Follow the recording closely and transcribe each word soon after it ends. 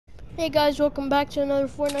Hey guys, welcome back to another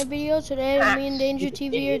Fortnite video. Today, me and Danger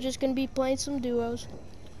Stupid TV are idiot. just gonna be playing some duos.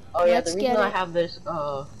 Oh yeah, the Let's reason get I it. have this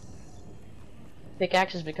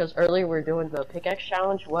pickaxe is because earlier we were doing the pickaxe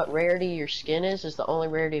challenge. What rarity your skin is the only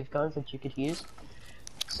rarity of guns that you could use.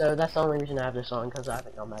 So that's the only reason I have this on, because I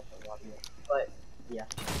haven't gone back to the lobby yet. But yeah,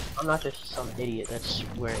 I'm not just some idiot that's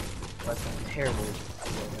wearing like terrible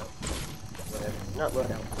loadout. Whatever. Not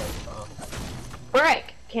loadout, but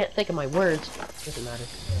frick! Can't think of my words. Doesn't matter.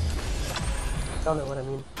 Don't know what I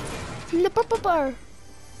mean.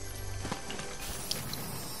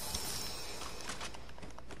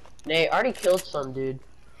 Nay, I already killed some dude.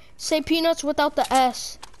 Say peanuts without the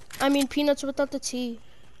S. I mean peanuts without the T.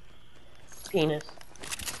 Penis.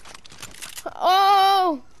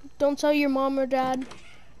 Oh! Don't tell your mom or dad.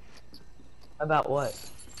 About what?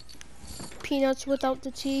 Peanuts without the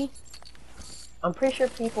T. I'm pretty sure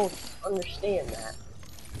people understand that.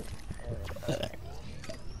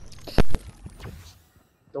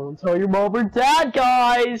 Don't tell your mom or dad,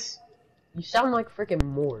 guys! You sound like freaking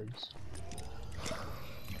Morgs.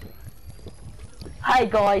 Hi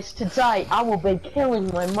guys, today I will be killing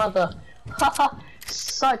my mother. Haha,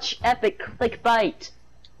 such epic clickbait.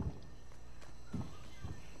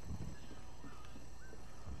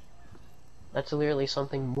 That's literally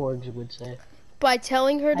something Morgs would say. By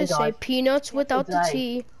telling her to Hey say guys, peanuts without the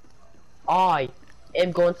today T. I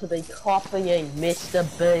am going to be copying Mr.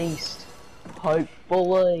 Beast.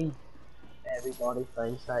 Hopefully. Everybody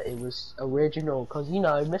thinks that it was original, because you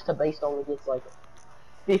know, Mr. Beast only gets like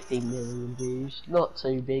 50 million views, not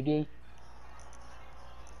too biggie.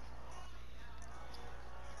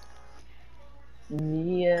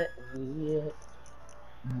 Yeah, yeah,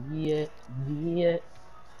 yeah, yeah, yeah,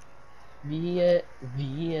 yeah,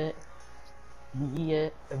 yeah, yeah, yeah,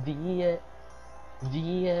 yeah,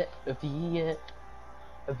 yeah,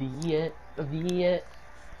 yeah, yeah,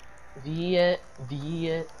 yeah,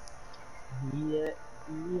 yeah,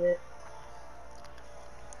 yeah.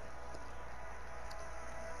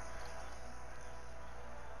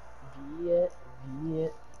 Via, via,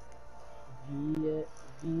 via,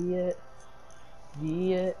 via,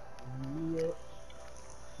 via, via,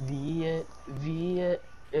 via, via, via,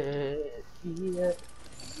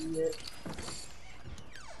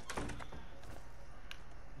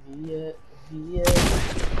 via, via, via,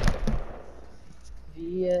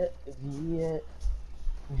 via, via,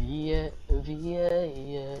 via,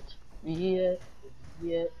 via, via,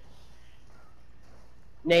 via.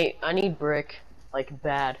 Nate, I need brick, like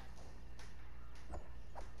bad.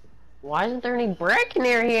 Why isn't there any brick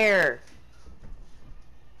near here?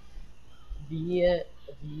 Via,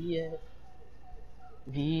 via,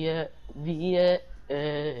 via, via,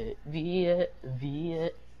 via, via,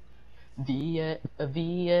 via,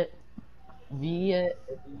 via, via,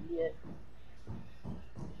 via.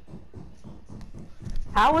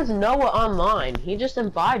 How is Noah online? He just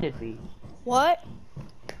invited me. What?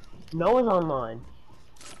 Noah's online.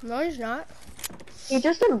 No, he's not. He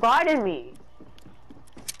just invited me.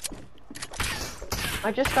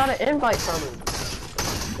 I just got an invite from him.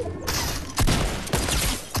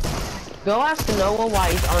 Go ask Noah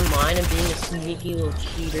why he's online and being a sneaky little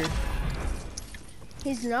cheater.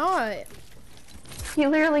 He's not. He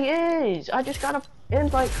literally is. I just got an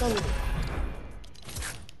invite from him.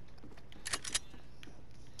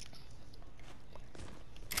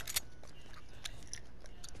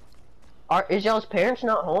 Is y'all's parents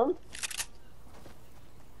not home?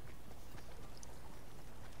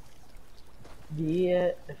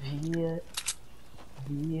 Via, via,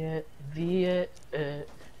 via, via,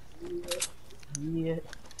 via.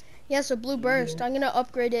 Yes, a blue burst. I'm gonna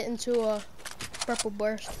upgrade it into a purple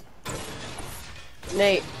burst.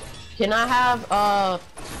 Nate, can I have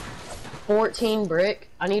 14 brick?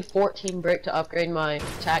 I need 14 brick to upgrade my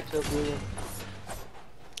attack to a blue one.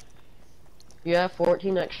 You have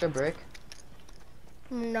 14 extra brick?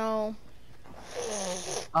 No.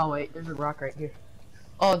 Oh wait, there's a rock right here.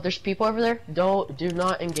 Oh, there's people over there? Do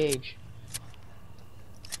not engage.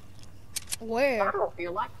 Where? I don't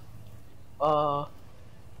feel like. Over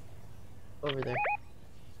there.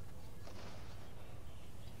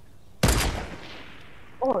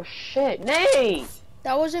 Oh shit, Nate!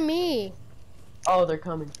 That wasn't me. Oh, they're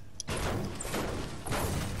coming.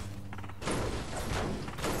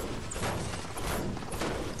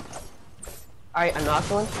 Alright, I knocked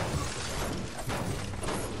one.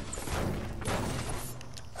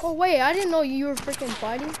 Oh wait, I didn't know you were freaking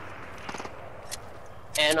fighting.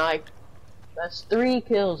 And that's 3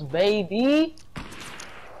 kills, baby!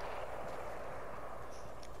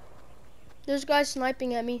 There's guys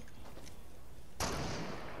sniping at me.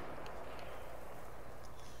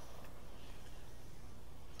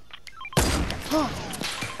 Huh.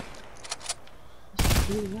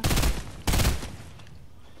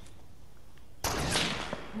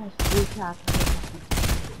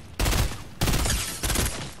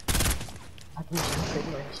 I can just upgrade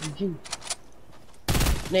my SMG.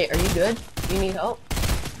 Nate, are you good? Do you need help?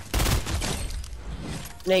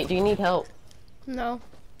 Nate, do you need help? No.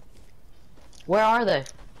 Where are they?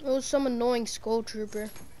 It was some annoying skull trooper.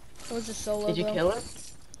 It was a solo Did you though. kill him?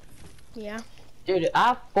 Yeah. Dude, I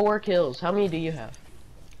have 4 kills. How many do you have?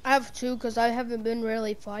 I have 2 because I haven't been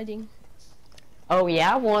really fighting. Oh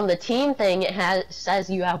yeah, well on the team thing it says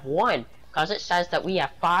you have 1. Cause it says that we have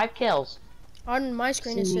 5 kills. On my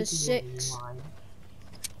screen it says 6.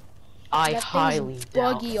 I That highly thing's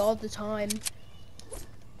doubt. buggy all the time.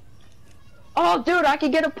 Oh dude, I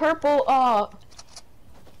could get a purple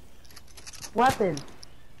weapon.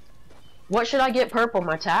 What should I get purple?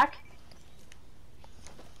 My tack?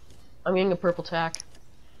 I'm getting a purple tack.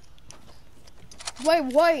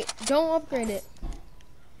 Wait, don't upgrade it.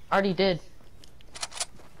 Already did.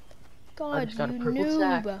 God, just got a you purple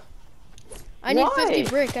noob. sack. I need Why? 50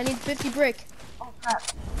 brick. I need 50 brick. Oh crap.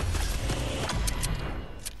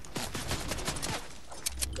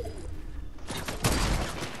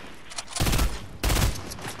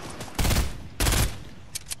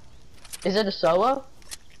 Is it a solo?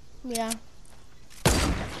 Yeah.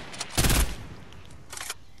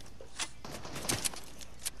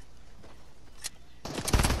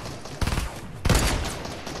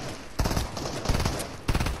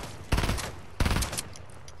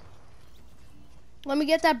 Let me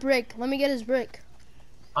get that brick. Let me get his brick.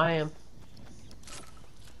 I am.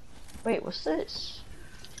 Wait, what's this?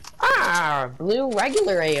 Ah, blue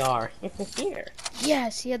regular AR. It's here.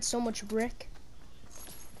 Yes, he had so much brick.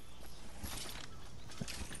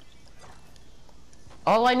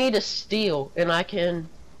 All I need is steel, and I can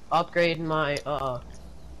upgrade my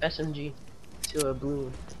SMG to a blue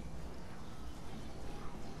one.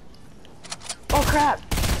 Oh crap!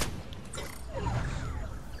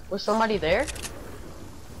 Was somebody there?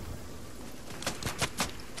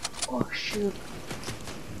 Oh shoot.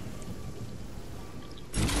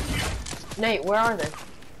 Nate, where are they?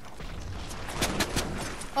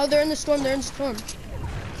 Oh, they're in the storm. They're in the storm.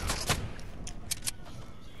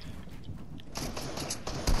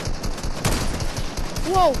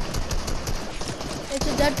 Whoa! It's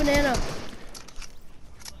a dead banana.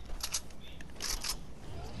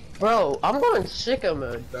 Bro, I'm going sicko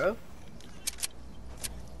mode, bro.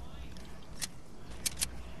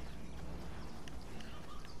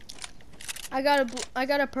 I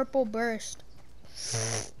got a purple burst.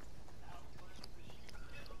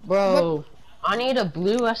 Bro, I need a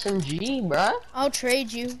blue SMG, bruh. I'll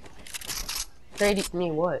trade you Trade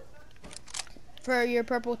me what? for your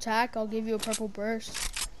purple tack. I'll give you a purple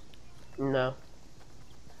burst. No.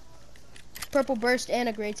 Purple burst and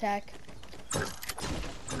a gray tack.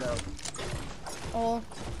 No. Oh.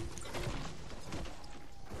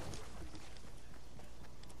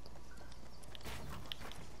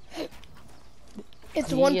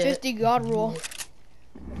 It's 150 God rule.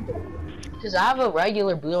 Cause I have a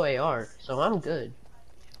regular blue AR, so I'm good.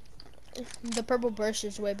 The purple burst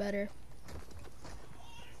is way better.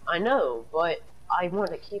 I know, but I want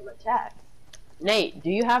to keep my tack. Nate, do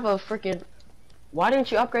you have a freaking? Why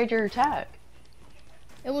didn't you upgrade your tack?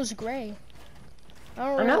 It was gray.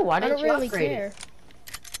 I know. Why didn't you really upgrade care. it?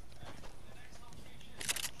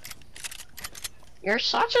 You're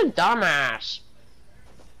such a dumbass.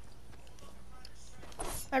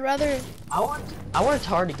 I'd rather. I worked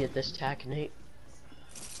hard to get this tack, Nate.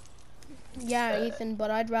 Yeah, Ethan, but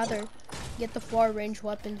I'd rather get the far range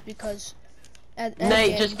weapons because.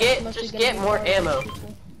 Nate, just get more far ammo. range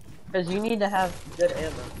people. Cause you need to have good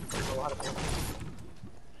ammo. A lot of ammo.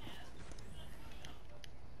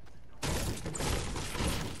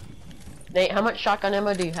 Nate, how much shotgun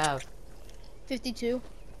ammo do you have? 52.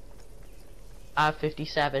 I have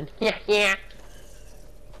 57. Yeah, yeah.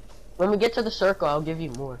 When we get to the circle, I'll give you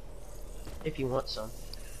more. If you want some.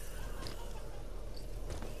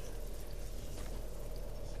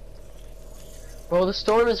 Well, the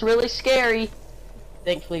storm is really scary.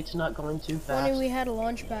 Thankfully, it's not going too fast. Only we had a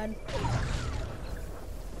launch pad.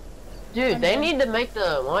 Dude, they need to make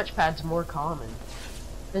the launch pads more common.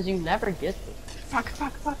 Because you never get them. Fuck.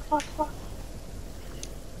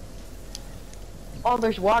 Oh,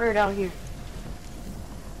 there's water down here.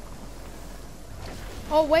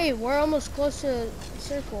 Oh wait, we're almost close to the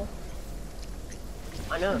circle.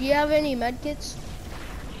 I know. Do you have any medkits?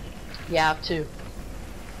 Yeah, I have 2.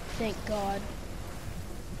 Thank God.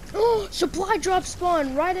 Oh, supply drop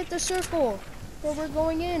spawn right at the circle where we're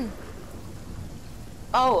going in.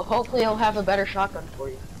 Oh, hopefully I'll have a better shotgun for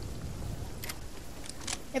you.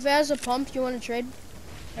 If it has a pump, you want to trade?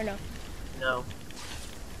 Or no? No.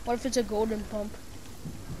 What if it's a golden pump?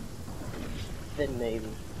 Then maybe.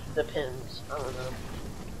 Depends. I don't know.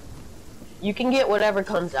 You can get whatever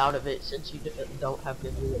comes out of it since you don't have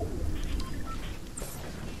good loot.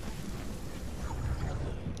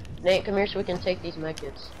 Nate, come here so we can take these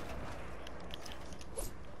medkits.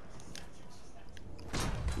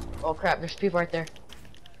 Oh crap, there's people right there.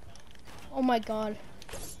 Oh my god.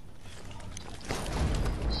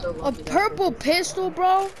 So A purple pistol,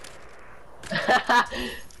 bro?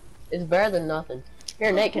 It's better than nothing.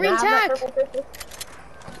 Here, Nate, can I Green have that tack. purple pistol?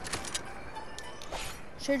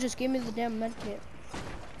 Sure, just give me the damn medkit.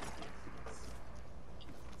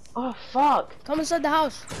 Oh fuck. Come inside the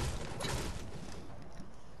house.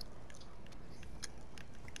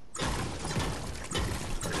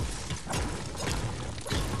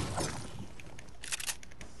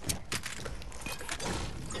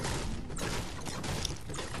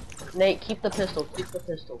 Nate, keep the pistol. Keep the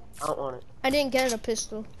pistol. I don't want it. I didn't get a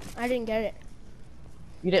pistol. I didn't get it.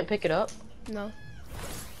 You didn't pick it up? No.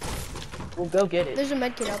 Well, go get it. There's a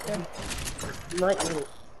medkit out there. You might need it.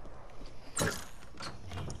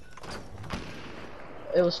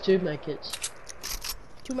 It was 2 medkits.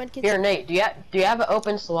 2 medkits? Here, Nate, do you have an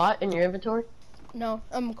open slot in your inventory? No,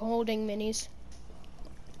 I'm holding minis.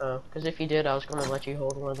 Oh, because if you did, I was going to let you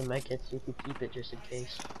hold one of the medkits so you could keep it just in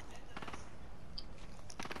case.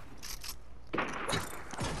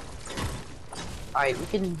 Alright, we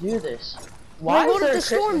can do this. Why is there a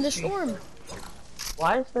Christmas tree?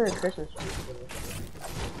 Why is there a Christmas tree for this?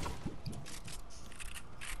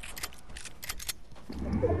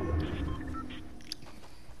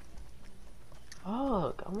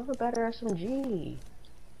 Fuck, I want a better SMG.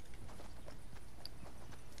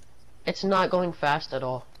 It's not going fast at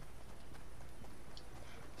all.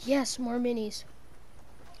 Yes, more minis.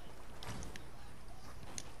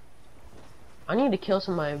 I need to kill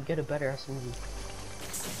somebody and get a better SMG.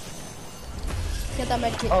 Get that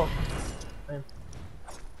medkit. Oh. Man.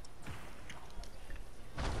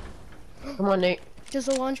 Come on, Nate. Just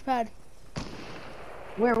a launch pad.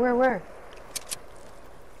 Where?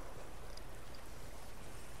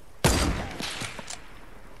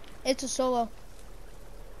 It's a solo.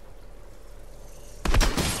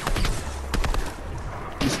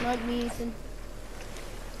 You sniped me, Ethan.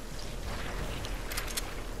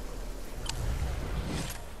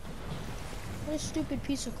 What a stupid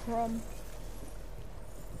piece of crumb.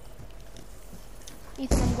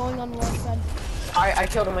 Ethan, I'm going on the launch pad. Alright, I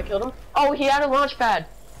killed him. Oh, he had a launch pad.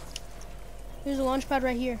 There's a launch pad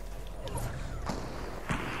right here.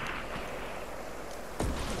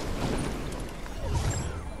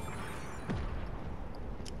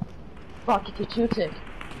 Fuck, it's a 2-tick.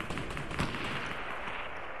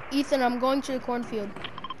 Ethan, I'm going to the cornfield.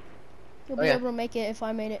 You'll be able to make it if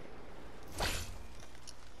I made it.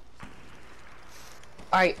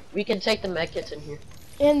 Alright, we can take the medkits in here.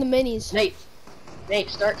 And the minis. Nate,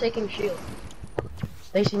 start taking shield.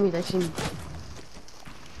 They see me.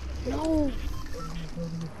 No.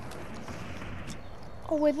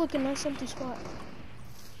 Oh wait, look, a nice empty spot.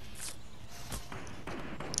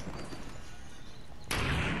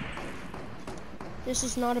 This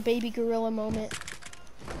is not a baby gorilla moment.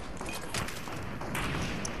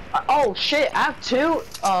 Oh shit, I have 2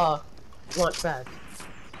 launch pads.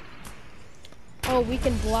 Oh, we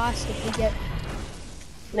can blast if we get...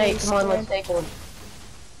 Nate, come on, let's take one.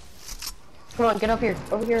 Come on, get up here.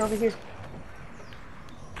 Over here.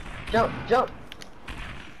 Jump.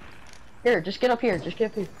 Here, just get up here.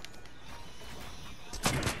 Place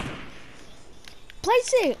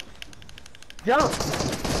it! Jump.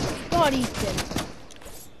 God, Ethan.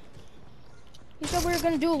 You said we were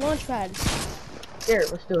gonna do a launch pad. Here,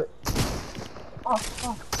 let's do it.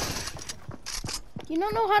 Oh. You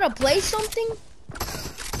don't know how to play something?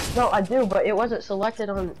 No, I do, but it wasn't selected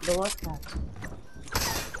on the launch pad.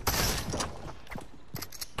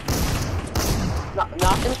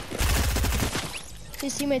 Knocked him.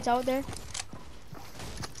 His teammates out there.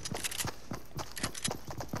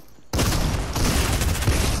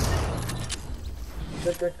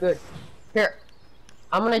 Good. Here,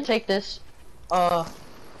 I'm gonna take this.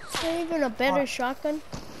 Is there even a better shotgun?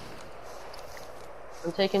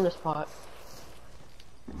 I'm taking this pot.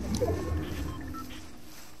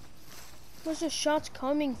 Where's the shots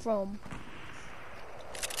coming from?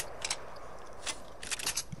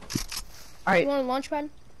 Alright. You want a launch pad?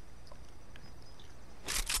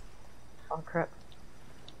 Oh crap.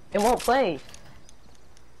 It won't play.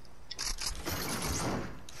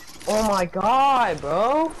 Oh my god,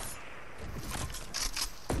 bro.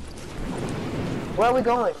 Where are we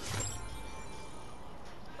going?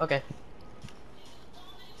 Okay.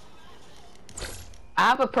 I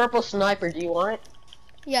have a purple sniper. Do you want it?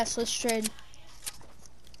 Yes, let's trade.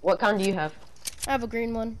 What kind do you have? I have a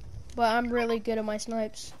green one, but I'm really good at my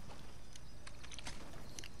snipes.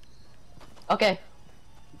 Okay.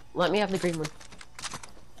 Let me have the green one.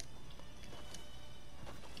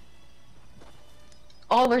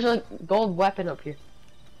 Oh, there's a gold weapon up here.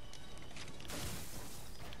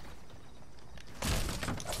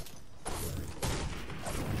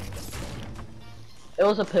 It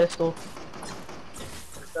was a pistol.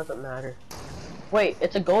 It doesn't matter. Wait,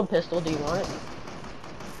 it's a gold pistol. Do you want it?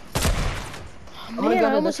 Oh, man,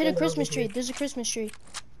 I almost hit a Christmas tree. There's a Christmas tree.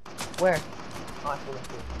 Where? Oh, I see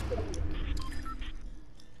it.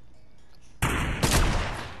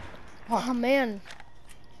 Oh, man.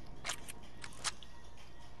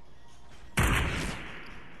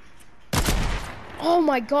 Oh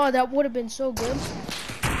my god, that would have been so good.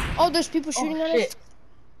 Oh, there's people shooting at us.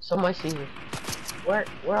 Somebody see me. Where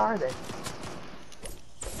are they?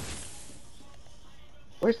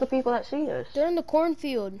 Where's the people that see us? They're in the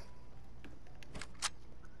cornfield.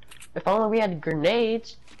 If only we had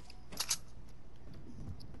grenades.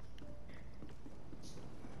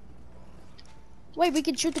 Wait, we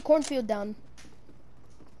can shoot the cornfield down.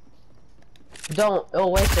 Don't. Oh,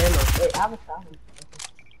 waste ammo. Wait, I have a thousand.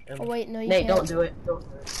 Oh wait, no, you Nate, can't. don't do it. Don't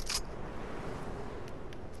do it.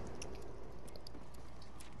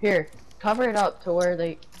 Here, cover it up to where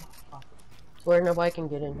to where nobody can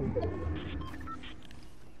get in here.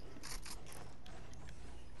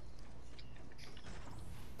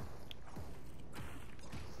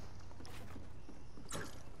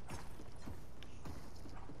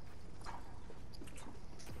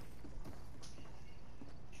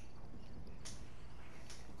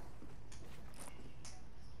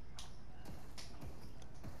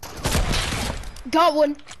 Got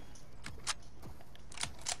one.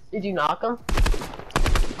 Did you knock him?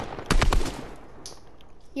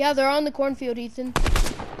 Yeah, they're on the cornfield, Ethan.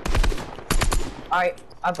 Alright,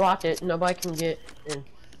 I blocked it. Nobody can get in.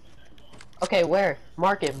 Okay, where?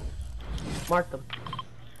 Mark him. Mark them.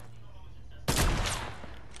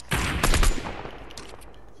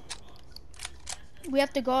 We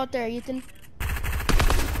have to go out there, Ethan.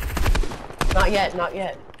 Not yet, not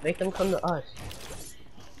yet. Make them come to us.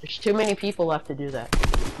 There's too many people left to do that.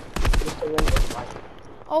 Just to win this fight.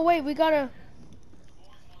 Oh wait, we gotta...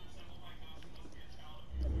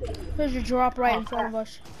 There's a drop right in front of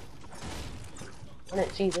us. I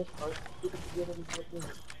didn't see this part.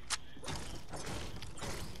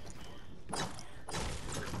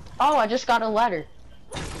 Oh, I just got a letter.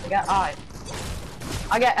 I got I.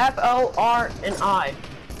 I got F, O, R, and I.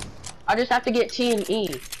 I just have to get T and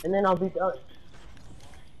E, and then I'll be done.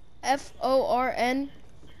 F-O-R-N?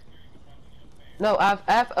 No, I have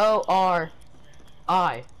F, O, R,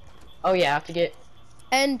 I. Oh yeah, I have to get...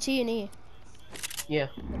 N, T, and E. Yeah.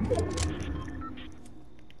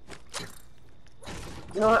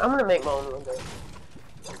 You know what, I'm gonna make my own window.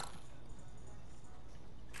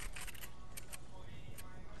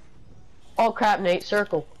 Oh crap, Nate,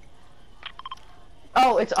 circle.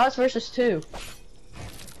 Oh, it's us versus 2.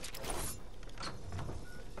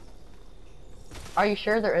 Are you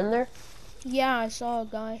sure they're in there? Yeah, I saw a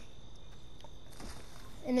guy.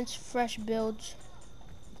 And it's fresh builds.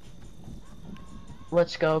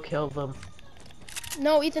 Let's go kill them.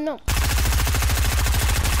 No, Ethan, no.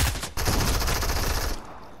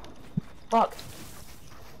 Fuck.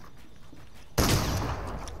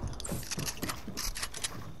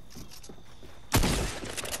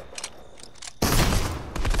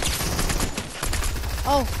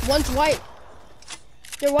 Oh, one's white.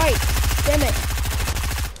 They're white. Damn it.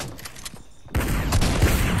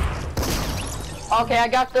 Okay, I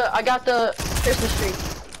got the Christmas tree.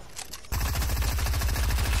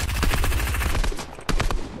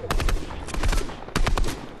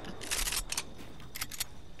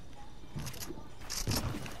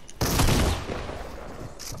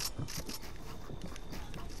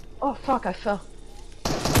 Oh fuck, I fell.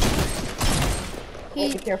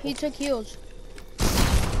 Be careful. He took heals.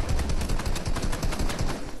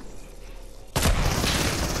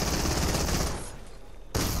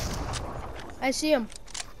 I see him.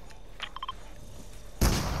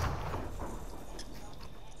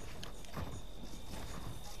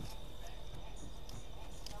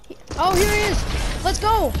 Oh, here he is. Let's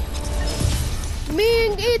go. Me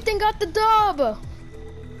and Ethan got the dub.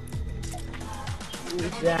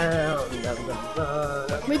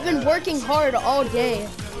 We've been working hard all day.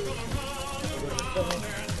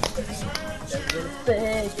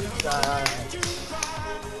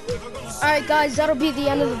 Alright guys, that'll be the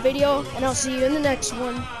end of the video, and I'll see you in the next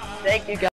one. Thank you guys.